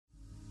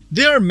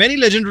There are many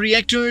legendary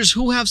actors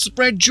who have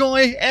spread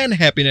joy and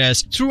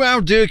happiness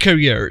throughout their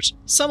careers.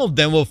 Some of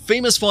them were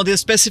famous for their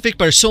specific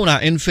persona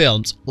in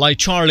films, like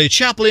Charlie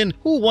Chaplin,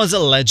 who was a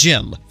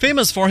legend,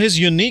 famous for his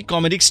unique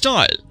comedic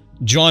style.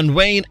 John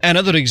Wayne,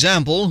 another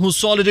example, who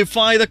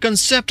solidified the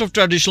concept of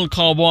traditional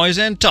cowboys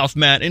and tough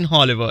men in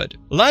Hollywood.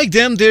 Like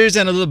them, there is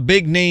another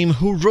big name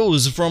who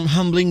rose from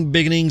humbling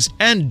beginnings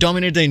and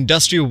dominated the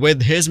industry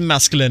with his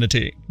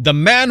masculinity. The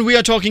man we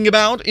are talking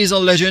about is a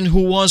legend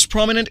who was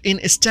prominent in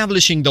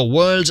establishing the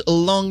world's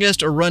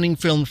longest-running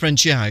film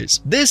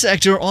franchise. This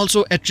actor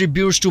also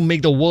attributes to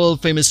make the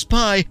world-famous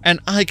spy an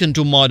icon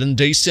to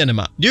modern-day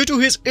cinema. Due to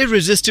his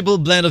irresistible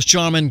blend of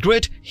charm and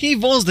grit, he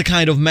was the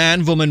kind of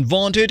man women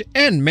wanted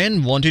and men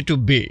wanted to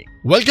be.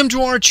 Welcome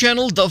to our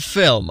channel, The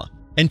Film.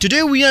 And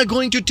today we are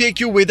going to take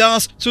you with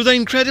us through the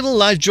incredible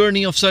life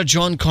journey of Sir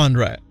Sean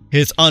Connery.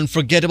 His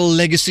unforgettable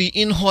legacy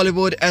in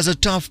Hollywood as a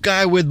tough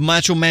guy with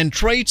macho man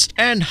traits,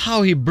 and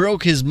how he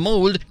broke his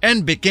mold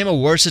and became a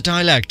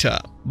versatile actor.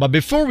 But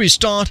before we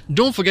start,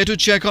 don't forget to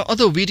check our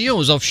other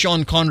videos of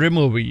Sean Connery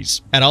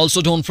movies. And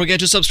also don't forget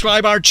to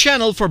subscribe our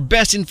channel for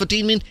best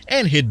infotainment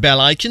and hit bell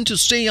icon to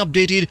stay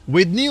updated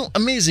with new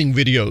amazing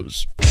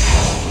videos.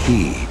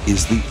 He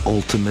is the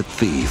ultimate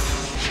thief.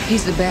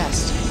 He's the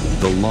best.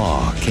 The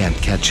law can't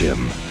catch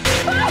him.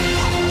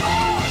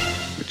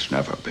 It's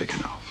never big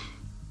enough.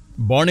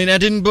 Born in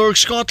Edinburgh,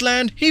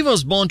 Scotland, he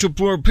was born to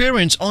poor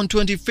parents on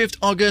 25th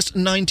August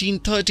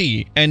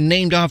 1930 and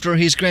named after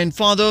his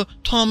grandfather,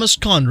 Thomas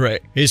Connery.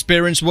 His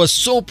parents were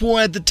so poor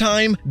at the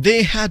time,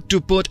 they had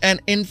to put an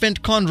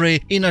infant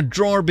Connery in a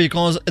drawer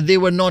because they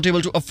were not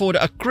able to afford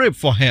a crib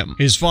for him.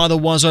 His father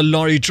was a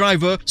lorry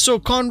driver, so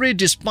Connery,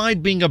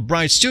 despite being a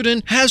bright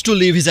student, has to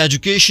leave his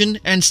education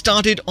and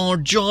started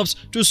odd jobs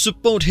to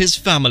support his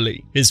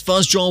family. His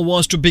first job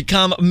was to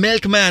become a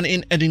milkman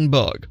in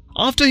Edinburgh.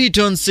 After he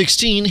turned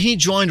 16, he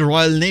joined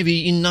Royal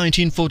Navy in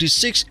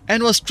 1946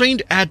 and was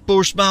trained at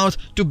Portsmouth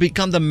to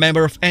become the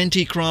member of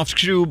anti-craft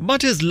crew,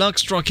 but his luck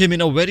struck him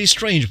in a very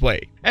strange way,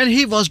 and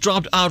he was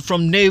dropped out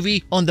from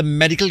Navy on the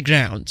medical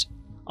grounds.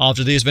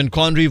 After this, when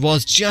Connery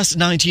was just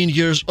 19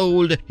 years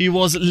old, he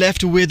was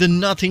left with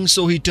nothing,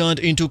 so he turned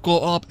into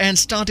co-op and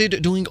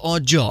started doing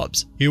odd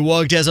jobs. He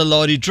worked as a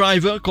lorry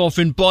driver,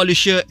 coffin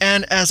polisher,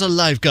 and as a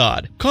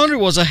lifeguard. Connery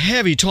was a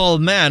heavy, tall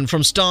man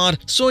from start,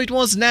 so it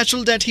was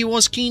natural that he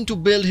was keen to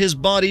build his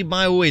body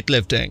by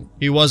weightlifting.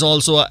 He was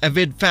also an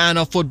avid fan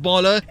of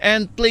footballer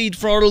and played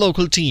for a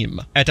local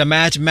team. At a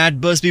match,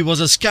 Matt Busby was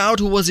a scout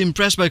who was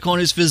impressed by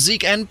Connery's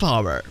physique and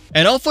power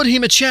and offered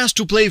him a chance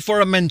to play for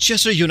a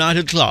Manchester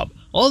United club.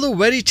 Although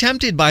very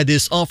tempted by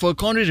this offer,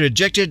 Connery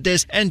rejected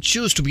this and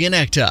chose to be an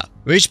actor,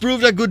 which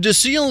proved a good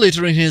decision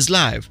later in his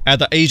life. At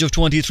the age of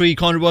 23,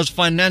 Connery was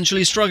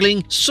financially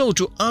struggling, so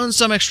to earn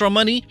some extra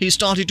money, he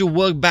started to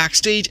work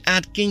backstage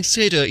at King's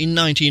Theatre in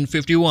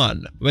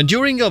 1951. When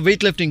during a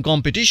weightlifting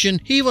competition,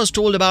 he was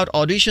told about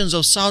auditions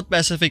of South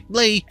Pacific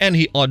Play and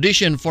he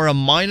auditioned for a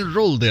minor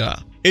role there.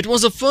 It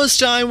was the first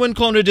time when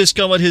Connery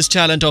discovered his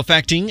talent of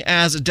acting,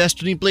 as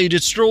destiny played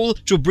its role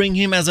to bring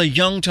him as a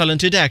young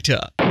talented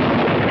actor.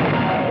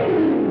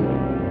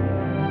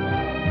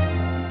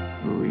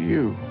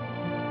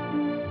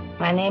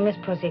 My name is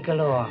Pussy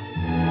Galore.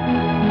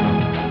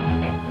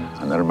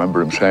 And I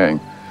remember him saying,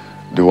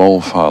 "Do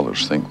all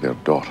fathers think their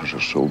daughters are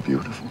so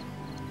beautiful?"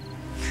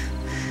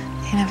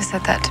 He never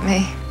said that to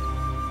me.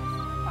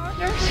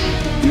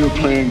 You're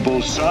playing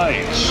both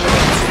sides.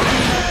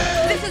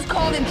 This is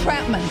called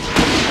entrapment.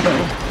 No,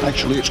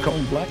 actually, it's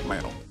called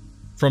blackmail.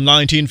 From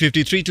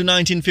 1953 to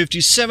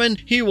 1957,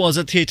 he was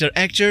a theatre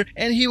actor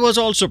and he was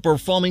also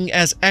performing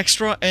as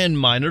extra and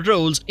minor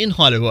roles in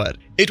Hollywood.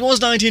 It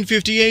was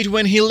 1958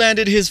 when he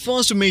landed his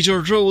first major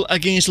role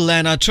against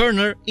Lana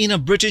Turner in a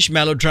British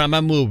melodrama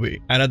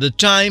movie, Another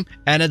Time,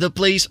 Another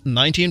Place,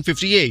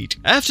 1958.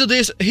 After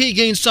this, he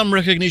gained some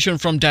recognition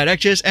from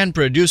directors and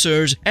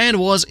producers and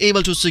was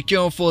able to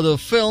secure further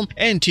film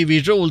and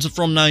TV roles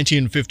from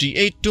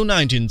 1958 to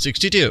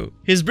 1962.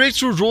 His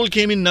breakthrough role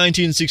came in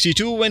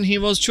 1962 when he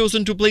was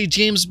chosen to play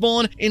James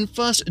Bond in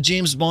first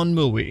James Bond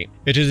movie.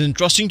 It is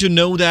interesting to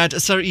know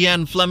that Sir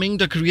Ian Fleming,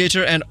 the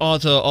creator and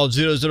author of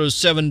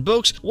 007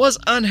 books, was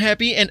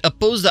unhappy and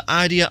opposed the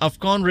idea of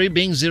Connery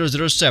being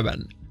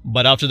 007.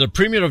 But after the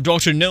premiere of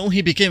Dr. No,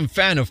 he became a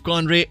fan of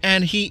Connery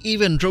and he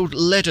even wrote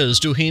letters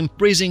to him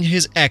praising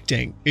his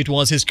acting. It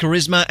was his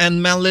charisma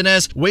and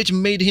manliness which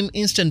made him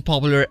instant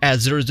popular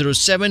as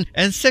 007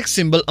 and sex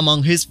symbol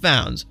among his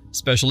fans,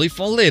 especially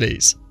for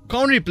ladies.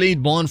 Connery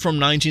played Bond from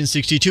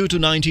 1962 to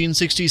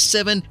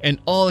 1967 and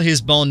all his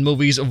Bond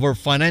movies were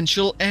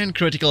financial and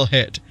critical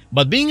hit.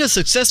 But being a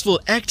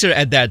successful actor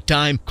at that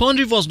time,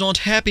 Connery was not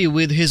happy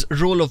with his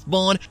role of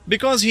Bond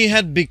because he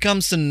had become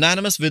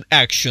synonymous with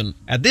action.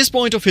 At this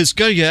point of his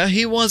career,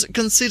 he was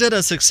considered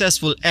a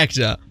successful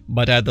actor,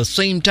 but at the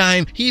same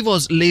time, he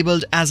was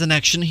labeled as an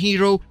action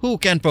hero who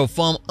can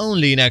perform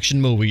only in action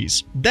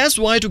movies. That's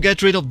why, to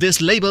get rid of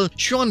this label,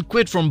 Sean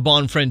quit from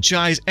Bond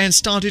franchise and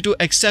started to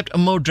accept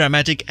more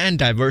dramatic and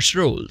diverse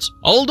roles.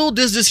 Although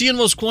this decision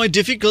was quite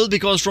difficult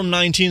because from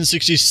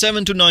 1967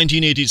 to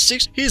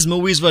 1986, his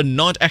movies were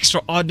not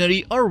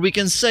extraordinary, or we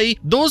can say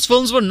those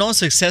films were not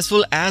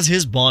successful as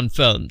his Bond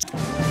films.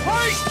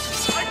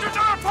 Heist! I do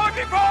not fight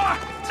before!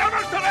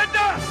 Never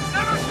surrender!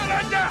 Never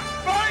surrender!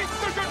 Fight!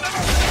 You should never...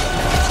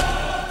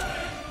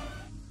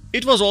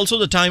 It was also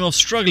the time of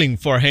struggling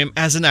for him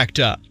as an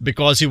actor,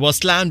 because he was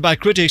slammed by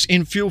critics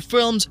in few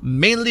films,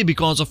 mainly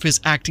because of his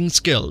acting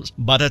skills.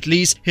 But at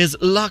least his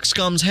luck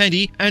comes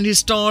handy, and he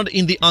starred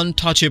in The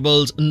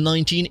Untouchables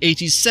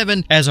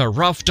 1987 as a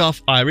rough,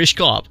 tough Irish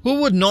cop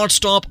who would not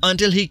stop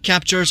until he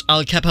captures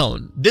Al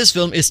Capone. This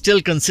film is still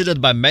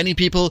considered by many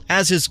people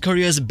as his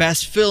career's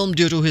best film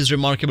due to his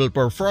remarkable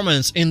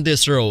performance in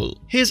this role.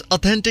 His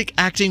authentic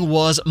acting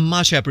was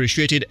much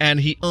appreciated,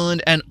 and he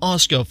earned an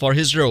Oscar for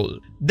his role.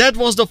 That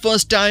was the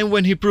first time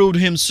when he proved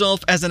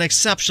himself as an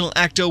exceptional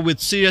actor with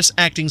serious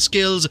acting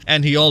skills,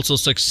 and he also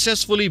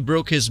successfully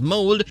broke his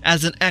mold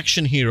as an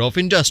action hero of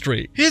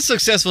industry. His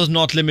success was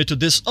not limited to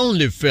this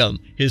only film.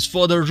 His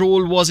further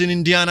role was in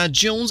Indiana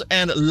Jones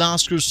and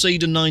Last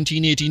Crusade in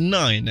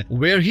 1989,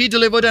 where he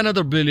delivered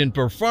another brilliant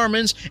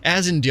performance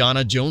as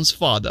Indiana Jones'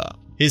 father.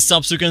 His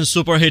subsequent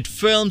super hit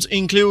films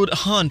include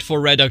Hunt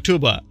for Red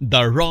October,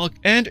 The Rock,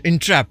 and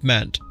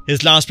Entrapment.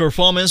 His last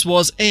performance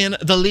was in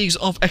The Leagues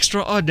of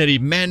Extraordinary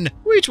Men,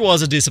 which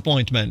was a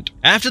disappointment.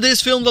 After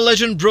this film, the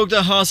legend broke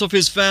the hearts of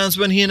his fans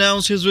when he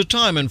announced his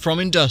retirement from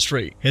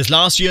industry. His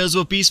last years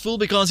were peaceful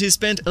because he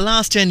spent the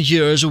last 10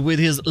 years with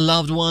his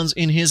loved ones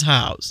in his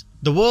house.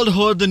 The world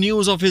heard the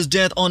news of his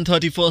death on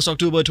 31st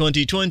October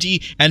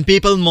 2020, and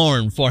people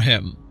mourned for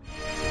him.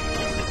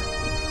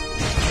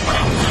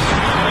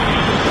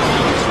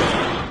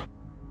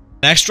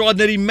 An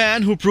extraordinary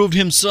man who proved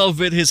himself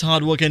with his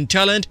hard work and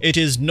talent, it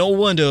is no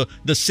wonder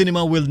the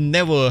cinema will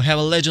never have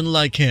a legend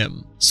like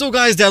him. So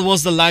guys, that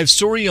was the life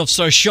story of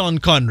Sir Sean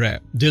Connery.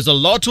 There's a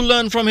lot to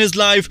learn from his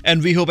life,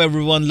 and we hope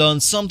everyone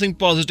learns something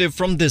positive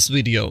from this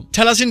video.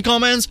 Tell us in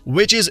comments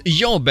which is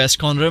your best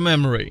Connery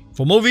memory.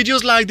 For more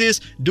videos like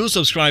this, do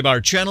subscribe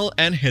our channel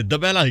and hit the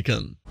bell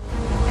icon.